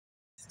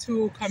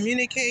to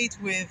communicate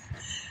with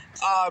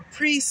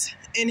priests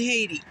in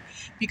Haiti,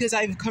 because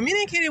I've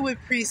communicated with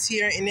priests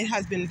here and it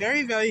has been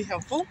very, very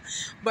helpful.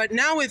 But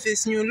now with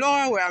this new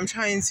law where I'm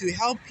trying to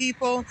help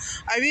people,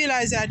 I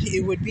realized that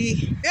it would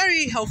be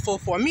very helpful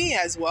for me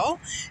as well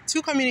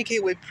to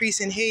communicate with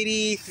priests in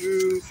Haiti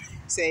through,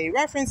 say,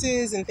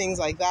 references and things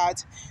like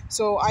that.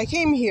 So I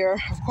came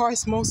here. Of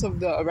course, most of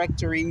the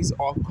rectories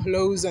are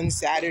closed on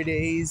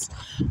Saturdays.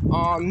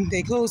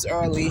 They close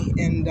early,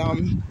 and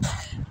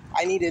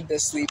I needed the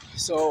sleep.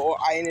 So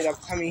I ended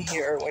up coming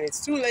here when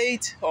it's too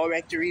late. All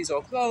rectories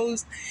are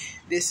closed.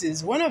 This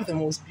is one of the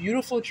most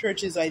beautiful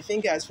churches, I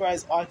think, as far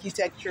as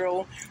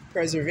architectural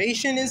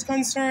preservation is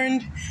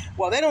concerned.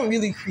 Well, they don't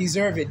really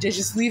preserve it. They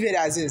just leave it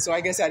as is. So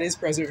I guess that is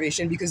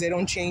preservation, because they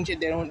don't change it.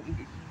 They don't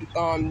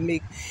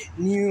make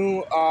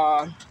new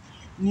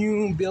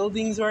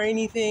buildings or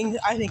anything.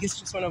 I think it's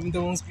just one of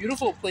the most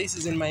beautiful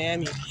places in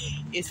Miami.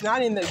 It's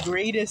not in the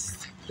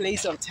greatest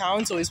place of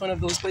town, so it's one of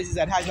those places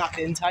that has not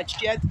been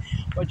touched yet,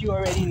 but you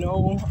already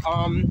know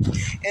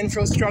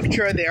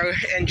infrastructure there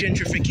and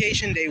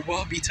gentrification, they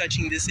will be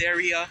touching this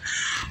area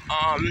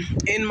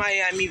in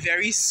Miami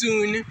very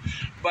soon.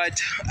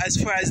 But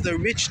as far as the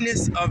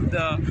richness of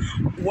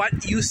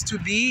what used to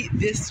be,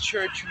 this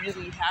church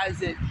really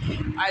has it.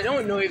 I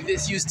don't know if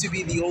this used to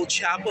be the old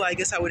chapel. I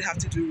guess I would have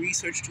to do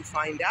research to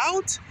find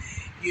out.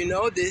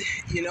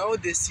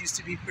 This used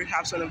to be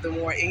perhaps one of the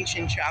more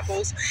ancient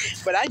chapels,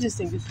 but I just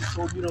think this is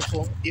so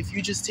beautiful. If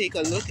you just take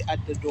a look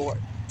at the door.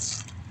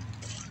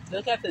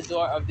 Look at the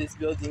door of this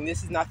building.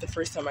 This is not the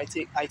first time I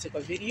took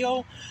a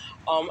video.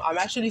 I'm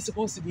actually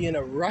supposed to be in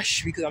a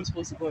rush because I'm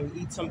supposed to go and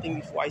eat something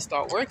before I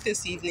start work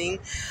this evening.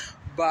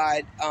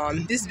 But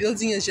this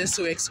building is just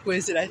so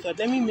exquisite. I thought,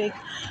 let me make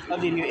a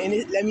video.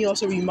 And let me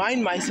also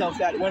remind myself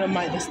that one of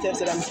the steps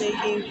that I'm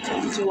taking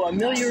to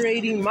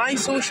ameliorating my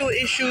social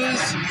issues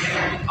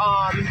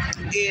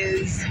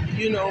is,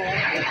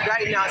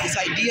 right now this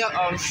idea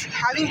of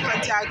having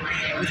contact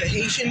with a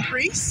Haitian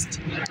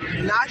priest,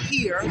 not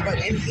here,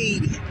 but in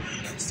Haiti.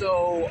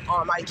 So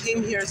I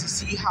came here to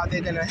see how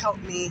they're going to help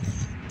me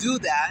do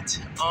that.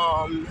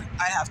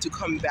 I have to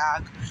come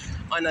back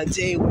on a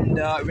day when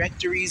the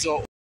rectories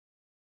are